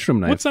got a mushroom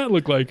knife. What's that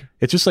look like?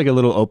 It's just like a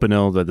little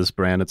Opinel that this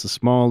brand. It's a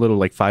small little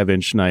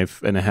 5-inch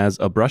knife, and it has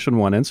a brush on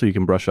one end so you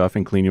can brush off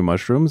and clean your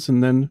mushrooms,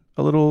 and then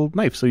a little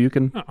knife so you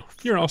can. Oh,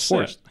 you're all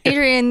set.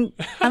 Adrian,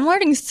 I'm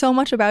learning so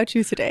much about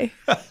you today.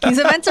 These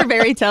events are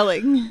very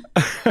telling.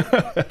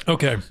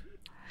 Okay.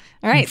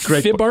 All right.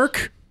 Great.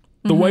 Fibark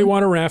The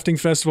Whitewater Rafting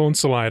Festival in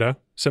Salida,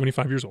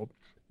 75 years old.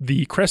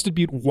 The Crested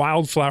Butte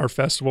Wildflower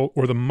Festival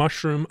or the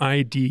Mushroom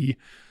ID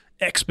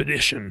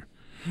Expedition.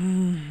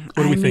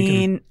 What are we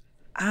thinking?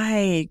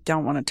 I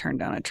don't want to turn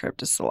down a trip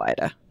to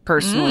Salida,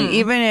 personally.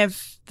 Even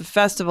if the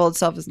festival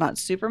itself is not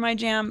super my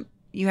jam,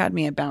 you had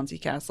me at Bouncy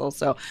Castle,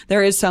 so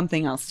there is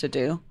something else to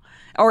do.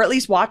 Or at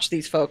least watch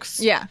these folks.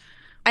 Yeah.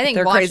 I think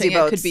They're watching crazy it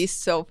could boats. be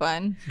so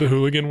fun. The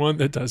hooligan one?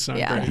 That does sound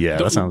Yeah. great. Yeah,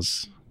 The- that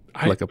sounds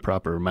like a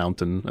proper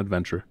mountain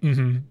adventure.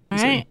 Mhm. All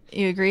right.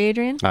 You agree,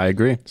 Adrian? I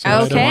agree.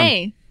 Salida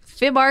Okay.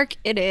 Fib arc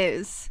it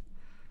is.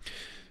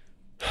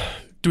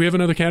 Do we have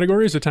another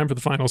category? Is it time for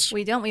the finals?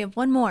 We don't. We have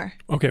one more.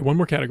 Okay, one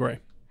more category.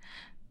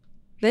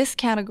 This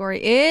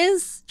category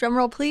is,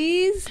 drumroll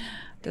please,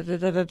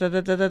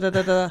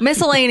 Da-da-da-da-da-da-da-da-da.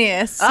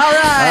 miscellaneous. All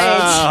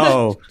right.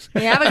 Oh,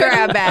 We have a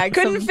grab bag.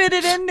 Couldn't some, fit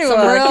it into some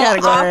a real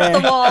category.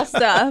 off the wall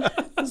stuff.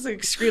 This is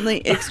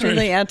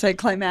extremely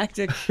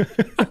anticlimactic.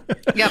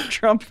 Yep.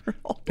 Trump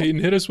roll.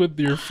 Peyton, hit us with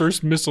your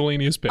first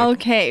miscellaneous pick.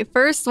 Okay,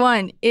 first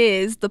one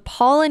is the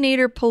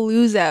Pollinator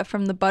Palooza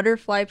from the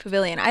Butterfly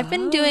Pavilion. I've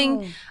been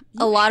doing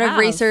a lot of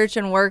research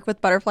and work with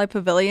Butterfly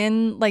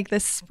Pavilion like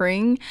this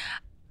spring.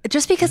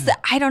 Just because,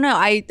 I don't know,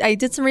 I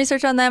did some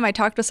research on them. I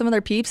talked with some of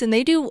their peeps, and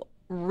they do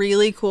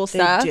really cool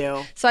stuff.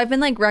 do. So I've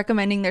been like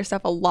recommending their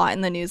stuff a lot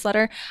in the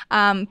newsletter.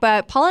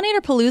 But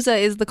Pollinator Palooza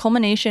is the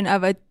culmination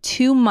of a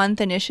 2-month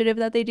initiative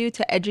that they do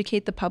to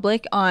educate the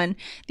public on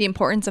the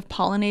importance of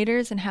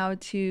pollinators and how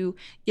to,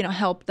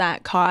 help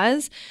that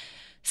cause.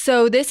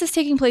 So this is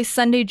taking place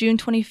Sunday, June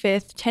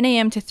 25th, 10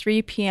 a.m. to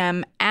 3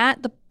 p.m.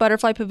 at the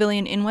Butterfly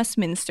Pavilion in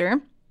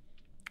Westminster.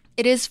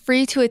 It is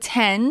free to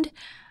attend.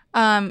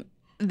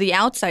 The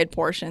outside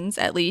portions,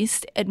 at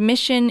least.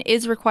 Admission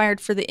is required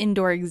for the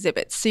indoor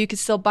exhibits. So you can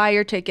still buy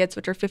your tickets,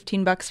 which are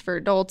 $15 for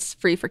adults,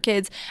 free for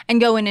kids,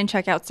 and go in and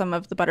check out some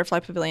of the Butterfly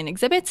Pavilion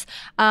exhibits.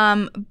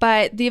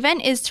 But the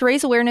event is to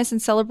raise awareness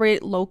and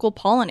celebrate local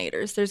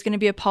pollinators. There's going to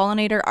be a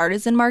pollinator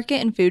artisan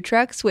market and food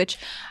trucks, which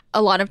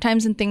a lot of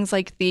times in things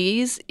like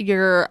these,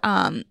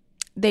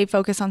 they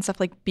focus on stuff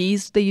like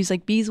bees. They use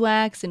like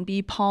beeswax and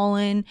bee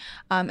pollen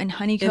and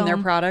honeycomb. In their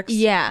products?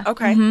 Yeah.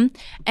 Okay. Mhm.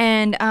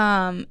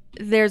 And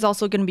there's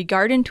also going to be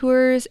garden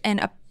tours and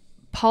a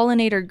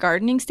pollinator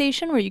gardening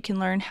station where you can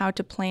learn how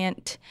to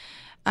plant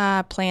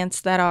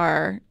plants that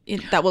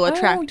will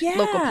attract yeah.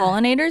 local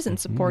pollinators and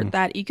support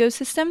that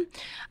ecosystem.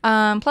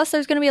 Plus,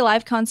 there's going to be a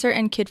live concert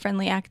and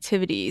kid-friendly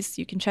activities.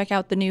 You can check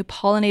out the new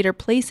Pollinator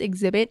Place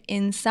exhibit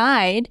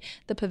inside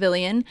the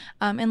pavilion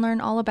and learn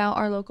all about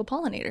our local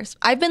pollinators.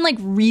 I've been like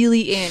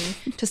really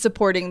into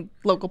supporting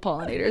local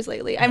pollinators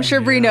lately. I'm sure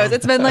Bree knows.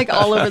 It's been like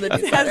all over the It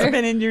has newsletter.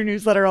 been in your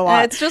newsletter a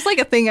lot. It's just like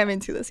a thing I'm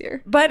into this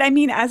year. But I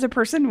mean, as a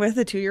person with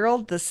a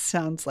 2-year-old, this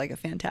sounds like a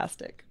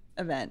fantastic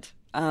event.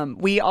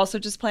 We also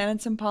just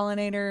planted some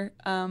pollinator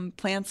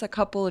plants a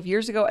couple of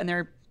years ago, and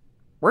they're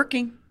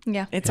working.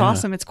 Yeah. It's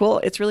awesome. It's cool.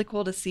 It's really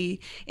cool to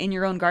see in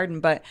your own garden.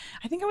 But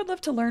I think I would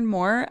love to learn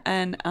more.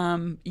 And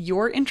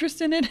your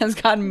interest in it has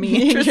gotten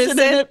me interested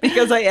in it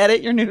because I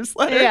edit your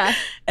newsletter. Yeah.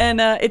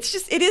 And it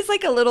is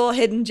like a little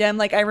hidden gem.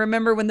 Like I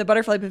remember when the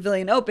Butterfly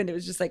Pavilion opened, it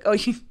was just like, oh,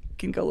 you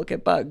can go look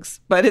at bugs.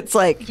 But it's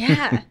like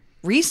Yeah.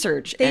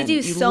 research. They and do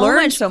you so learn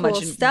much so cool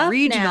much stuff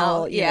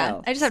regional. now.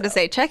 Yeah, I just have to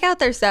say, check out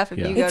their stuff if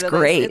you go It's to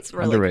great. this. It's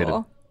really Underrated.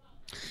 cool.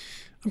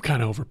 I'm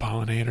kind of over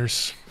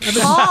pollinators.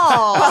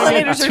 Paul.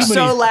 Pollinators are Too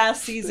so many-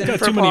 last season Got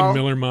for too Paul. many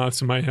Miller moths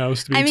in my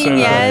house to be I mean, excited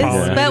about yes,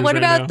 pollinators but what right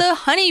about now. the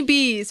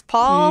honeybees,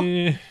 Paul?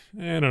 I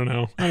don't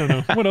know.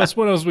 What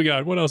else we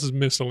got? What else is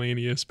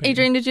miscellaneous? Peyton?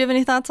 Adrian, did you have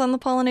any thoughts on the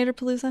Pollinator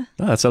Palooza?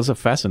 Oh, that sounds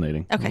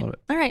fascinating. I Okay. love it.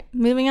 All right,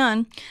 moving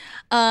on.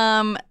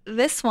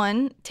 This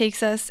one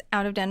takes us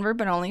out of Denver,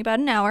 but only about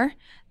an hour.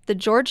 The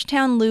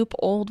Georgetown Loop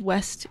Old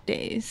West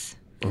Days.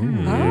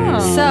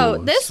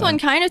 So this one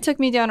kind of took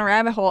me down a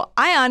rabbit hole.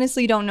 I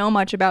honestly don't know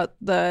much about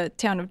the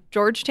town of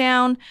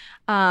Georgetown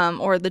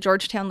or the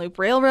Georgetown Loop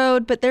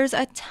Railroad, but there's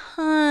a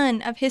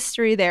ton of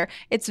history there.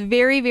 It's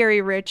very,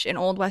 very rich in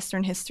Old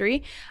Western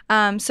history.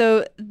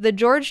 So the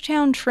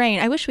Georgetown train,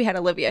 I wish we had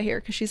Olivia here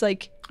because she's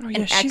like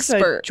an she's a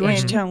expert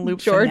Georgetown in Loop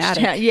Georgetown.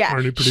 fanatic. Yeah,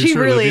 Our new she producer,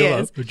 really Olivia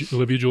is.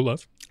 Olivia Jewel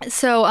Love.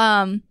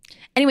 So,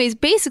 anyways,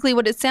 basically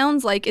what it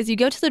sounds like is you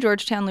go to the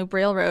Georgetown Loop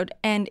Railroad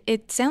and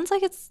it sounds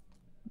like it's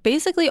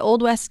basically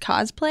Old West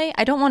cosplay.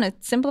 I don't want to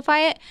simplify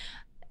it,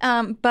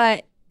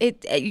 but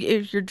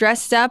you're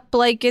dressed up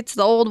like it's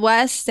the Old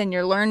West and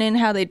you're learning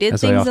how they did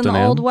As I things in the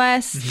often Old am.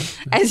 West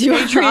as you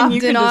Adrian, you often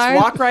can just are.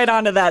 walk right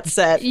onto that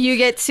set. You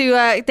get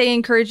to, they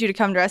encourage you to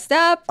come dressed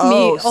up,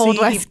 Oh, meet Old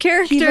see, West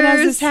characters. He even has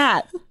his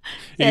hat.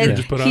 Adrian And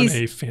just put on he's-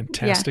 a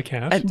fantastic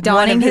hat. Donning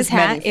One of his his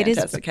many hat. It is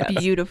fantastic hats.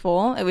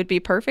 beautiful. It would be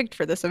perfect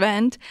for this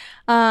event.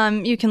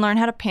 You can learn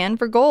how to pan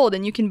for gold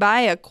and you can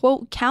buy a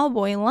quote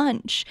cowboy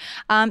lunch.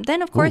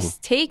 Then of course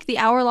take the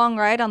hour-long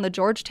ride on the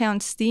Georgetown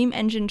steam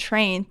engine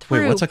train through.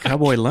 Wait, what's a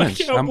cowboy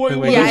lunch? Cowboy wait,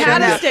 lunch. Yeah, I you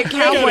had had to- to stick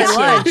cowboy Yeah.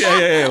 lunch.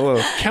 yeah,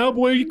 whoa.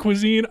 Cowboy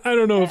cuisine. I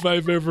don't know if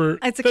I've ever.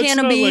 It's a that's can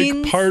of not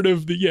beans. Like part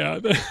of the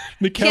Can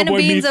of cowboy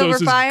beans over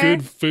mythos is fire.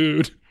 good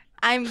food.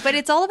 But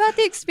it's all about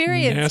the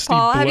experience, Nasty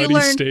Paul. Have bloody you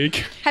learned? steak.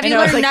 Have I you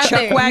know, it's learned like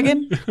nothing Chuck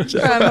Wagon.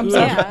 from?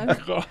 Yeah.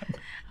 God.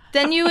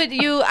 Then you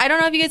I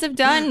don't know if you guys have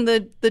done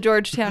the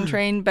Georgetown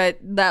train, but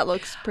that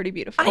looks pretty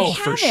beautiful. Oh,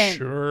 for haven't.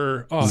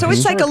 sure. Oh, So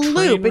it's like a historic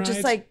loop. train It just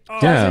rides. like Oh.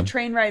 does Yeah. a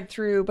train ride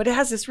through, but it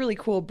has this really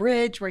cool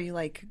bridge where you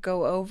like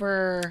go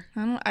over.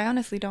 I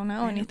honestly don't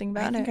know anything I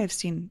about think it. I've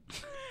seen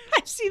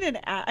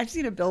I've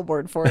seen a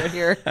billboard for it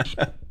here.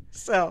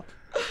 So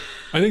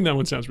I think that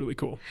one sounds really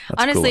cool.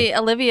 Honestly,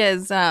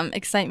 Olivia's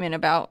excitement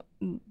about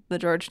the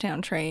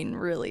Georgetown train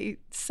really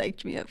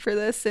psyched me up for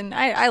this, and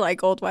I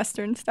like old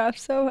Western stuff,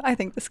 so I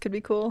think this could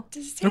be cool.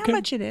 does it say Okay. how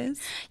much it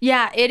is?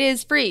 Yeah, it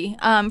is free.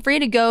 Free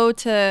to go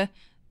to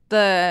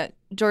the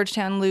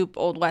Georgetown Loop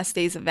Old West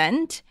Days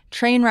event.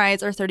 Train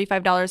rides are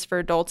 $35 for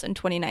adults and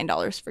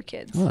 $29 for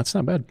kids. Oh, that's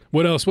not bad.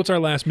 What else? What's our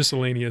last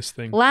miscellaneous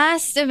thing?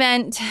 Last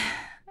event,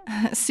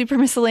 super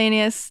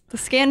miscellaneous, the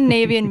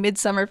Scandinavian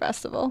Midsummer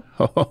Festival.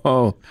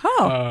 Oh,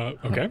 Oh,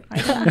 Okay.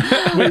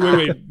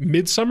 wait.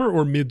 Midsummer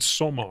or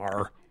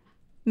Midsommar?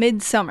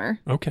 Midsummer,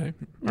 Okay.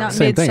 not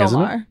Same thing, isn't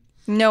it? Midsommar.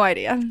 No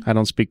idea. I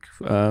don't speak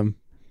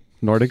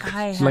Nordic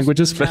I have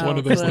languages. no One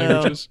of those clue.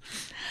 languages.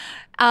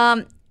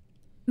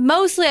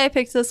 Mostly I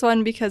picked this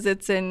one because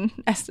it's in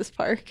Estes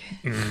Park.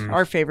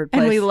 our favorite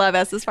place. And we love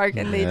Estes Park,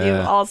 and they do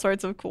Yeah. all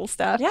sorts of cool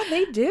stuff. Yeah,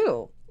 they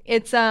do.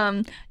 It's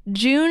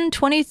June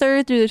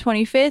 23rd through the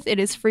 25th. It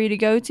is free to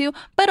go to,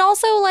 but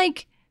also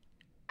like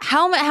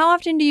how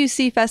often do you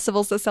see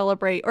festivals that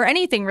celebrate, or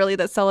anything really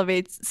that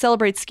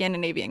celebrates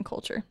Scandinavian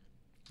culture?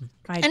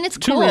 And it's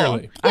Too cool.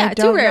 rarely. Yeah, I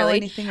too don't know rarely.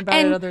 anything about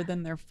And it other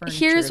than their furniture.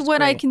 Here's is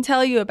what I great. can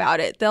tell you about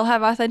it. They'll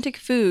have authentic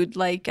food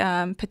like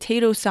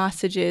potato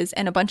sausages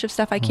and a bunch of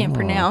stuff I can't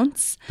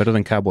pronounce. Better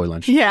than cowboy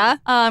lunch. Yeah.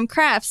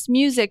 Crafts,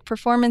 music,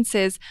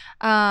 performances,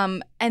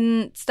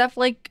 and stuff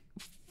like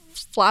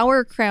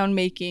flower crown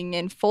making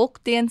and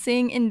folk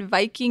dancing and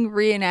Viking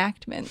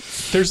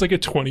reenactments. There's like a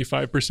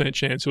 25%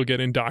 chance you'll get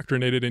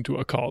indoctrinated into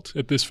a cult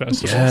at this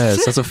festival.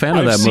 Yes, that's a fan of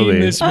I've that seen movie.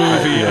 this movie.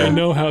 I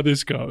know how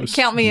this goes.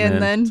 Count me in Man,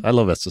 then. I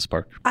love Estes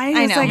Park. I I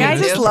just, know. like, Yeah, I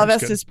just Estes love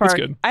Park's good. Estes It's Park.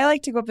 good. I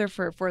like to go up there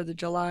for 4th of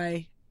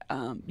July.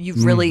 You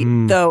really,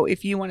 though,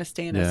 if you want to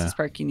stay in Yeah. Estes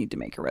Park, you need to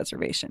make a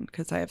reservation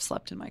because I have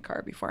slept in my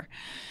car before.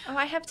 Oh,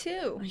 I have two.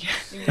 Do what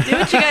you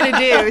got to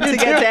do to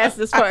get to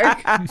Estes Park.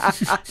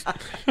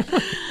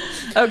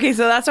 Okay,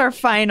 so that's our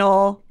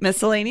final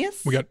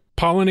miscellaneous. We got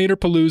Pollinator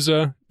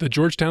Palooza, the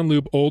Georgetown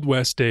Loop Old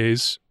West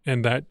Days,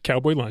 and that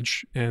Cowboy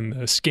Lunch, and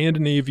the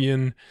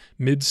Scandinavian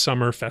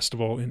Midsummer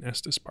Festival in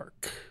Estes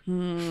Park.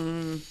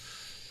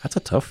 That's a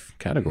tough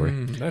category.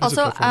 That is a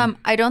Also, tough one.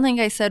 I don't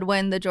think I said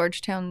when the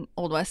Georgetown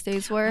Old West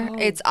Days were. Oh.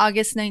 It's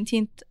August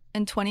 19th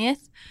and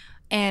 20th,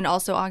 and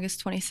also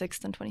August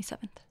 26th and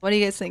 27th. What are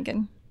you guys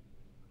thinking?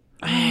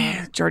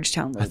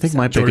 Georgetown. I think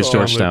my pick is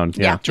Georgetown Georgetown.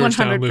 Yeah.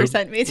 Georgetown 100%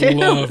 Loop. me too.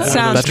 Love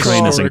Sounds those cool. That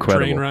train is historic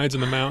incredible. Train rides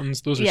in the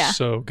mountains. Those are Yeah.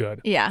 so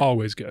good. Yeah.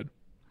 Always good.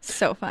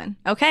 So fun.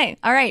 Okay.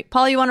 All right.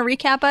 Paul, you want to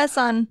recap us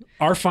on?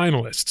 Our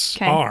finalists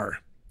 'Kay. are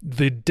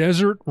the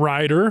Desert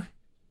Rider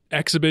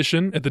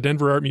exhibition at the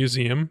Denver Art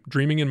Museum,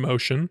 Dreaming in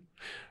Motion,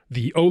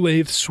 the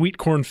Olathe Sweet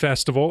Corn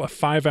Festival, a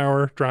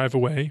 5-hour drive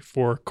away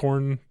for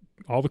corn,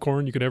 all the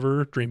corn you could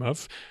ever dream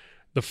of,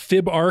 the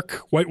Fib Arc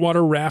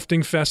Whitewater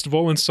Rafting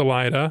Festival in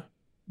Salida,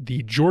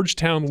 the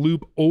Georgetown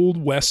Loop Old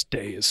West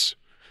Days.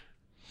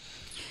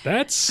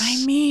 That's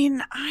I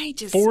mean, I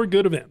just. 4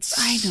 good events.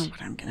 I know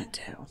what I'm gonna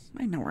do.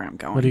 I know where I'm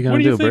going. What are you What going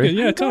are to you do, Brie? thinking?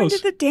 Yeah, I'm tell going us.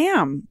 to the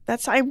dam.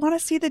 I want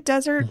to see the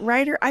Desert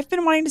Rider. I've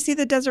been wanting to see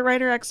the Desert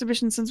Rider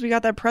exhibition since we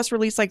got that press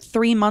release like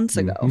 3 months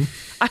ago.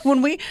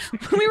 When we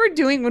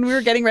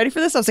were getting ready for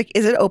this, I was like,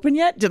 "Is it open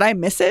yet? Did I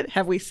miss it?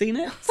 Have we seen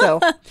it?"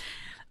 So,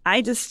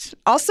 I just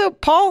also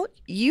Paul,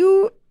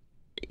 you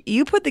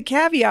put the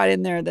caveat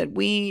in there that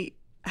we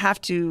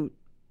have to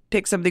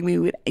pick something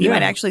you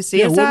might actually see.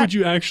 Yeah, us what at. would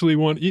you actually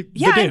want? The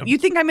Yeah, dam. you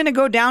think I'm going to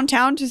go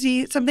downtown to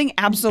see something?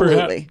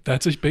 Absolutely.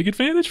 That's a big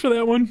advantage for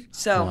that one.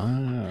 So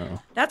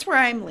Wow. that's where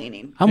I'm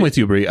leaning. I'm with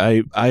you, Brie.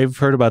 I've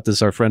heard about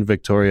this. Our friend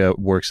Victoria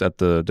works at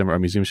the Denver Art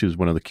Museum. She was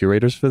one of the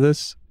curators for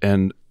this.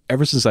 And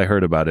ever since I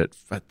heard about it,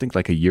 I think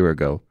like a year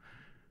ago,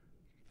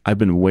 I've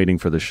been waiting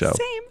for the show.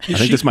 Same. I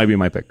think this might be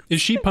my pick. Is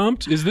she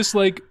pumped? Is this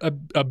like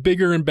a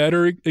bigger and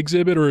better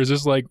exhibit, or is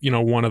this like,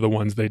 one of the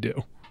ones they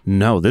do?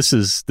 No, this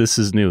is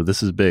new.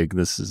 This is big.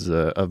 This is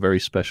a very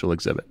special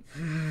exhibit.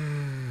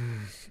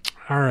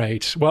 All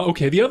right. Well,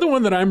 okay. The other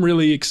one that I'm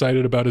really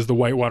excited about is the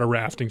Whitewater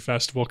Rafting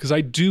Festival, because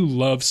I do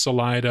love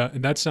Salida,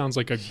 and that sounds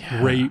like a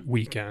great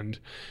weekend.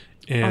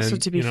 And, Also,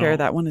 to be fair,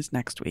 that one is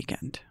next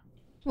weekend.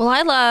 Well,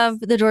 I love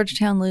the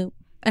Georgetown Loop,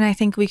 and I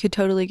think we could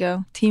totally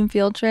go team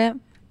field trip.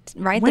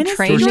 Ride When the is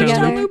train the Georgetown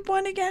Georgetown together. Loop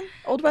one again?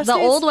 Old West The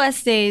Days? Old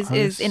West Days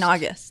is in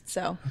August,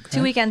 so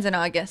 2 weekends in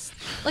August.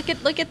 Look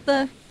at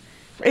the.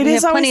 It we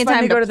is have plenty always of fun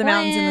time to go to to the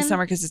mountains in the plan.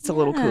 summer because it's a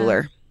little Yeah.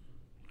 cooler,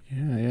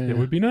 Yeah. It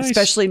would be nice.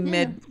 especially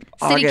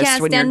mid-August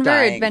CityCast when you're Denver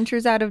dying.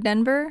 Adventures Out of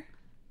Denver.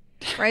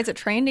 Rides a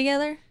train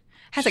together.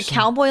 Has a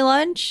cowboy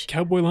lunch.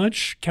 Cowboy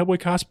lunch, cowboy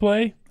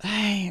cosplay.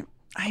 I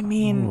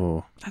mean,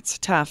 Oh. that's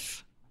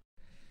tough.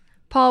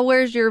 Paul,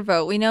 where's your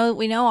vote? We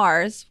know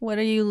ours. What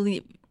are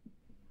you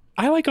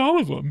I like all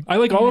of them. I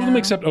like all of them Yeah.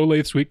 except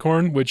Olathe sweet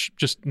corn, which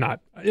just not.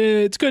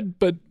 It's good,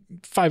 but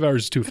 5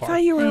 hours is too I far.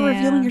 thought you were Yeah.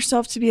 revealing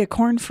yourself to be a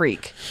corn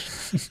freak.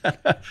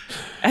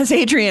 As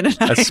Adrian and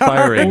I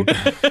Aspiring.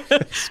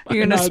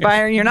 You're an Not-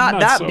 aspire. You're not,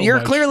 not that. so You're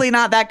much. clearly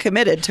not that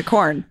committed to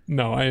corn.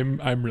 No,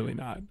 I'm really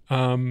not.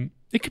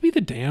 It could be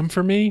the Dam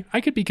for me.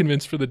 I could be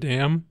convinced for the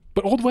Dam,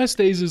 but Old West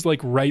Days is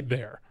like right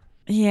there.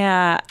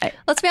 Yeah,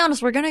 Let's be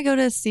honest, we're gonna go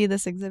to see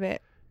this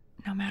exhibit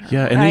no matter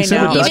Yeah, what. and I the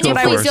exhibit know. does Even go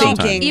if for we us don't-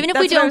 sometimes. Even if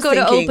That's we what I don't was go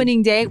to thinking.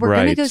 opening day, we're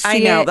gonna Right. go see I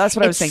know. it. That's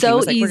what I was It's thinking. so I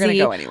was like, easy. we're going to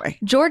go anyway.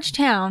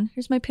 Georgetown.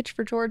 Here's my pitch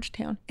for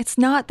Georgetown. It's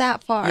not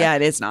that far. Yeah,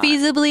 it is not.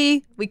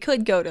 Feasibly, we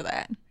could go to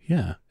that.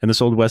 Yeah. And this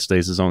Old West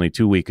Days is only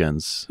 2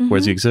 weekends,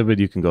 whereas the exhibit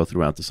you can go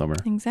throughout the summer.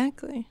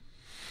 Exactly.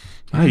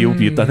 Ah,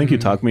 I think you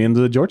talked me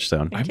into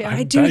Georgetown.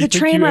 I do. The think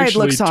train you ride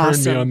actually looks turned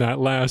awesome. me on that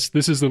last.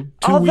 This is the 2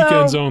 Although-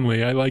 weekends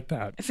only. I like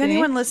that. If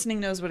anyone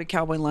listening knows what a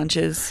cowboy lunch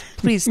is,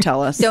 please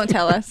tell us. Don't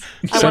tell us.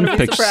 I Send want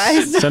to be pics.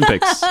 surprised. Send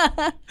pics.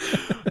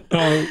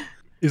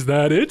 Is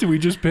that it? Do we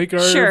just pick our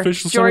Sure.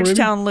 official summer rating?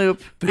 Georgetown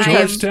Loop. The I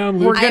am- Georgetown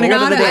Loop. we're gonna go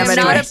to the dam I'm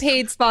not a anyways.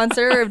 paid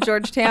sponsor of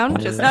Georgetown.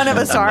 Just None of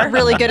us are.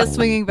 really good at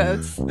swinging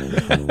votes.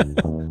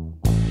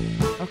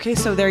 Okay,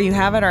 so there you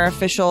have it, our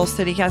official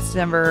CityCast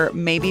Denver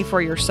maybe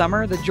for your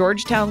summer, the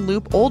Georgetown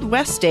Loop Old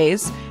West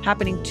Days,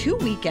 happening 2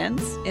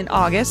 weekends in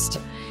August,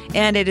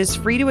 and it is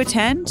free to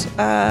attend,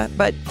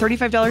 but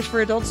 $35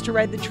 for adults to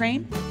ride the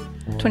train,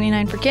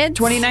 29 for kids.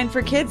 $29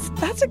 for kids.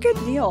 That's a good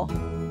deal.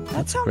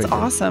 That sounds great deal.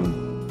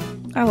 awesome.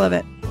 I love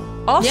it.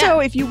 Also,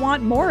 Yeah. if you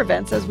want more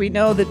events, as we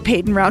know that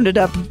Peyton rounded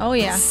up Oh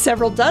yeah.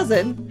 several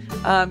dozen.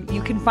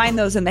 You can find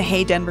those in the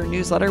Hey Denver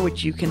newsletter,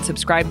 which you can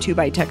subscribe to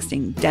by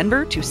texting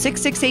Denver to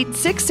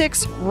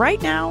 66866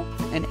 right now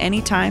and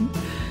anytime.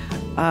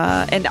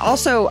 And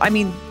also, I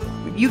mean,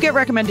 you get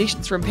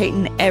recommendations from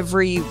Peyton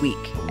every week,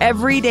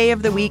 every day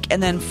of the week.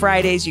 And then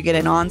Fridays, you get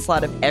an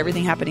onslaught of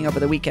everything happening over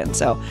the weekend.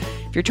 So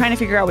if you're trying to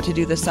figure out what to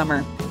do this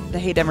summer, the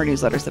Hey Denver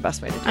newsletter is the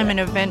best way to do I'm it. an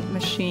event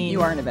machine.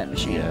 You are an event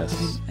machine.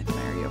 Yes. I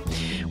admire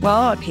you.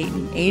 Well,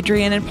 Peyton,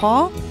 Adrian, and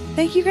Paul,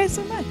 thank you guys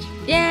so much.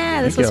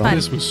 Yeah, this Thank was you. fun.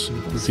 This was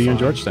super See you in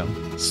fun.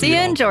 Georgetown. See you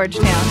in y'all.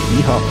 Georgetown.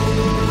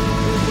 Yeehaw.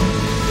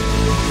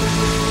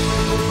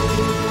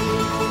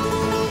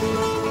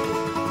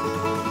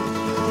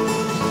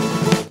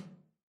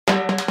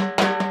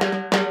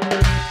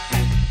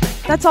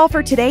 That's all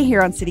for today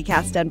here on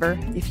CityCast Denver.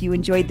 If you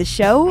enjoyed the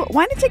show,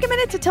 why not take a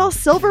minute to tell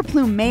Silver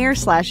Plume Mayor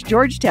 /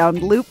 Georgetown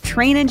Loop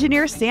train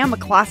engineer Sam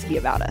McCloskey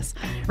about us.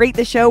 Rate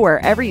the show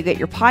wherever you get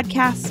your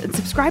podcasts and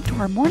subscribe to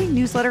our morning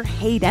newsletter,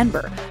 Hey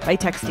Denver, by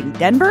texting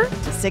Denver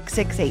to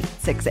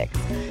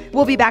 66866.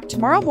 We'll be back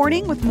tomorrow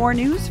morning with more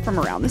news from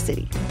around the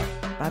city.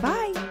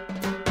 Bye-bye.